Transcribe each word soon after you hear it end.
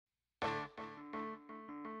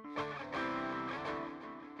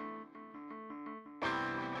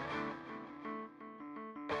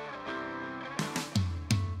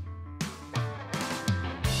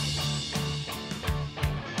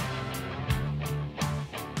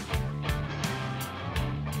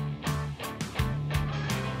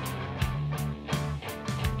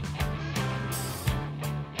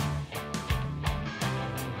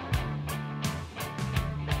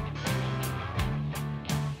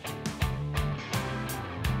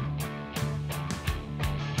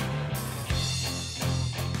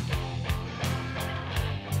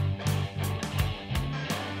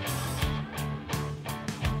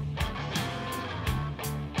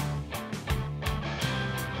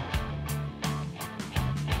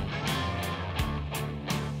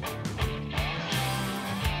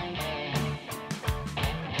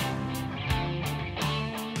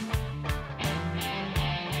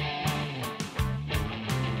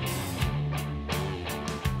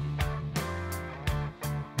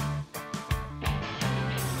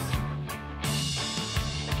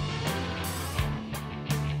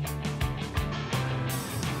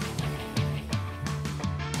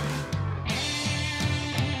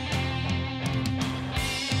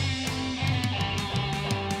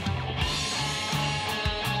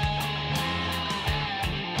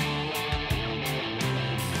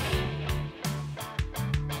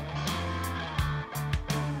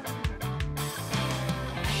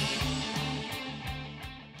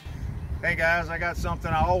Hey guys,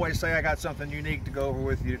 I always say I got something unique to go over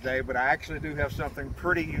with you today, but I actually do have something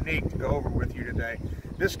pretty unique to go over with you today.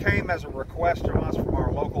 This came as a request from us from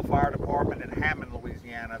our local fire department in Hammond,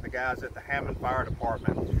 Louisiana. The guys at the Hammond Fire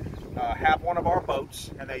Department have one of our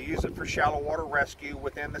boats, and they use it for shallow water rescue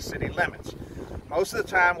within the city limits. Most of the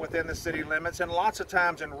time within the city limits, and lots of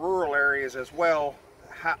times in rural areas as well,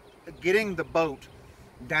 getting the boat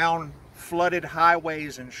down flooded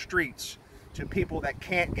highways and streets to people that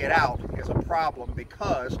can't get out is a problem,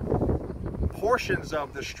 because portions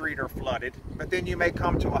of the street are flooded, but then you may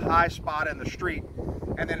come to a high spot in the street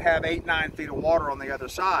and then have 8-9 feet of water on the other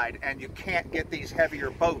side, and you can't get these heavier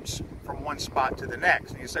boats from one spot to the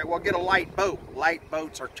next. And you say, well, get a light boat. Light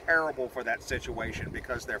boats are terrible for that situation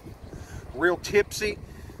because they're real tipsy.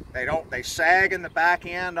 They sag in the back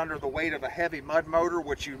end under the weight of a heavy mud motor,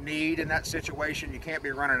 which you need in that situation. You can't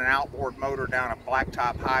be running an outboard motor down a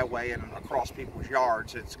blacktop highway and across people's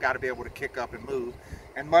yards. It's got to be able to kick up and move.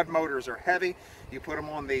 And mud motors are heavy. You put them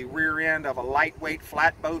on the rear end of a lightweight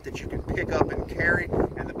flat boat that you can pick up and carry,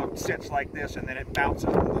 and the boat sits like this, and then it bounces.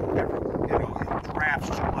 It drafts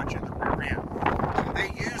too much in the rear end. So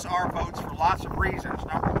they use our boats for lots of reasons.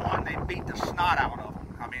 Number one, they beat the snot out of them.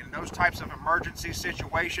 I mean, those types of emergency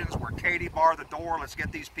situations where Katie bar the door, let's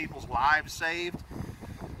get these people's lives saved.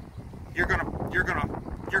 You're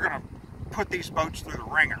gonna put these boats through the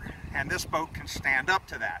ringer, and this boat can stand up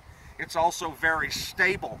to that. It's also very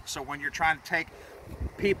stable, so when you're trying to take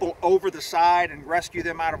people over the side and rescue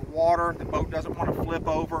them out of water, the boat doesn't want to flip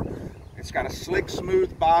over. It's got a slick,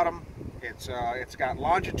 smooth bottom. It's got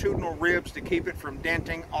longitudinal ribs to keep it from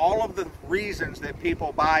denting. All of the reasons that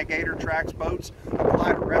people buy Gator Trax boats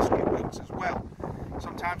apply to rescue boats as well.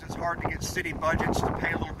 Sometimes it's hard to get city budgets to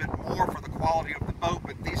pay a little bit more for the quality of the boat,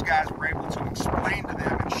 but these guys were able to explain to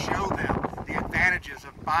them and show them the advantages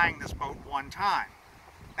of buying this boat one time.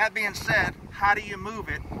 That being said, how do you move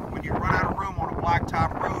it when you run out of room on a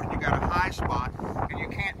blacktop road and you got a high spot and you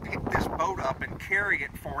can't pick this boat up and carry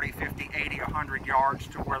it 40, 50, 80, 100 yards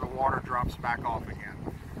to where the water drops back off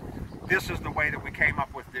again? This is the way that we came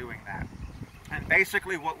up with doing that. And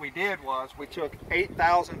basically what we did was we took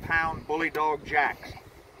 8,000-pound bully dog jacks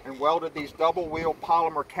and welded these double wheel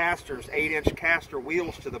polymer casters, 8-inch caster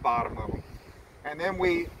wheels to the bottom of them. And then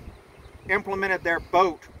we implemented their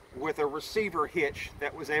boat with a receiver hitch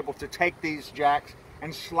that was able to take these jacks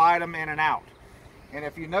and slide them in and out. And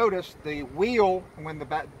if you notice, the wheel, when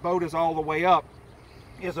the boat is all the way up,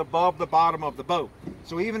 is above the bottom of the boat.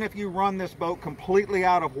 So even if you run this boat completely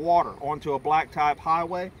out of water onto a blacktop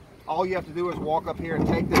highway, all you have to do is walk up here and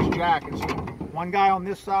take this jack, and so one guy on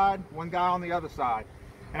this side, one guy on the other side.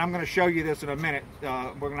 And I'm going to show you this in a minute.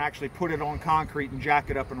 We're going to actually put it on concrete and jack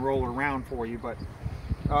it up and roll it around for you. But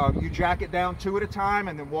you jack it down 2 at a time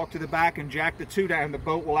and then walk to the back and jack the 2 down. The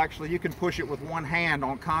boat will actually, you can push it with one hand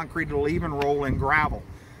on concrete. It'll even roll in gravel.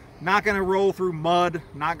 Not going to roll through mud,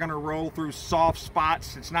 not going to roll through soft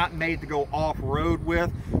spots. It's not made to go off-road with,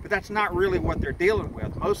 but that's not really what they're dealing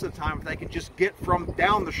with. Most of the time, if they can just get from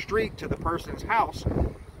down the street to the person's house,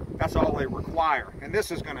 that's all they require. And this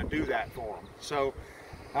is going to do that for them. So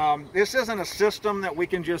this isn't a system that we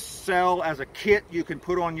can just sell as a kit you can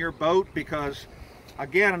put on your boat, because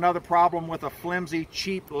again, another problem with a flimsy,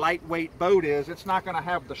 cheap, lightweight boat is it's not going to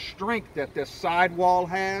have the strength that this sidewall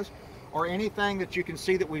has, or anything that you can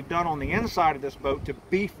see that we've done on the inside of this boat to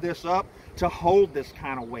beef this up to hold this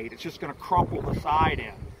kind of weight. It's just going to crumple the side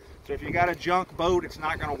in. So if you got a junk boat, it's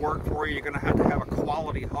not going to work for you. You're going to have a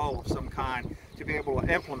quality hull of some kind to be able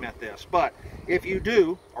to implement this. But if you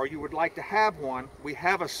do, or you would like to have one, we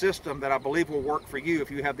have a system that I believe will work for you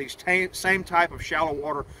if you have these same type of shallow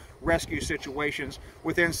water rescue situations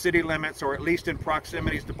within city limits, or at least in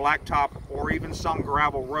proximities to blacktop or even some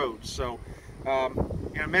gravel roads. So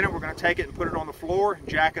in a minute, we're going to take it and put it on the floor,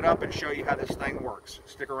 jack it up, and show you how this thing works.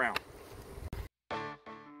 Stick around.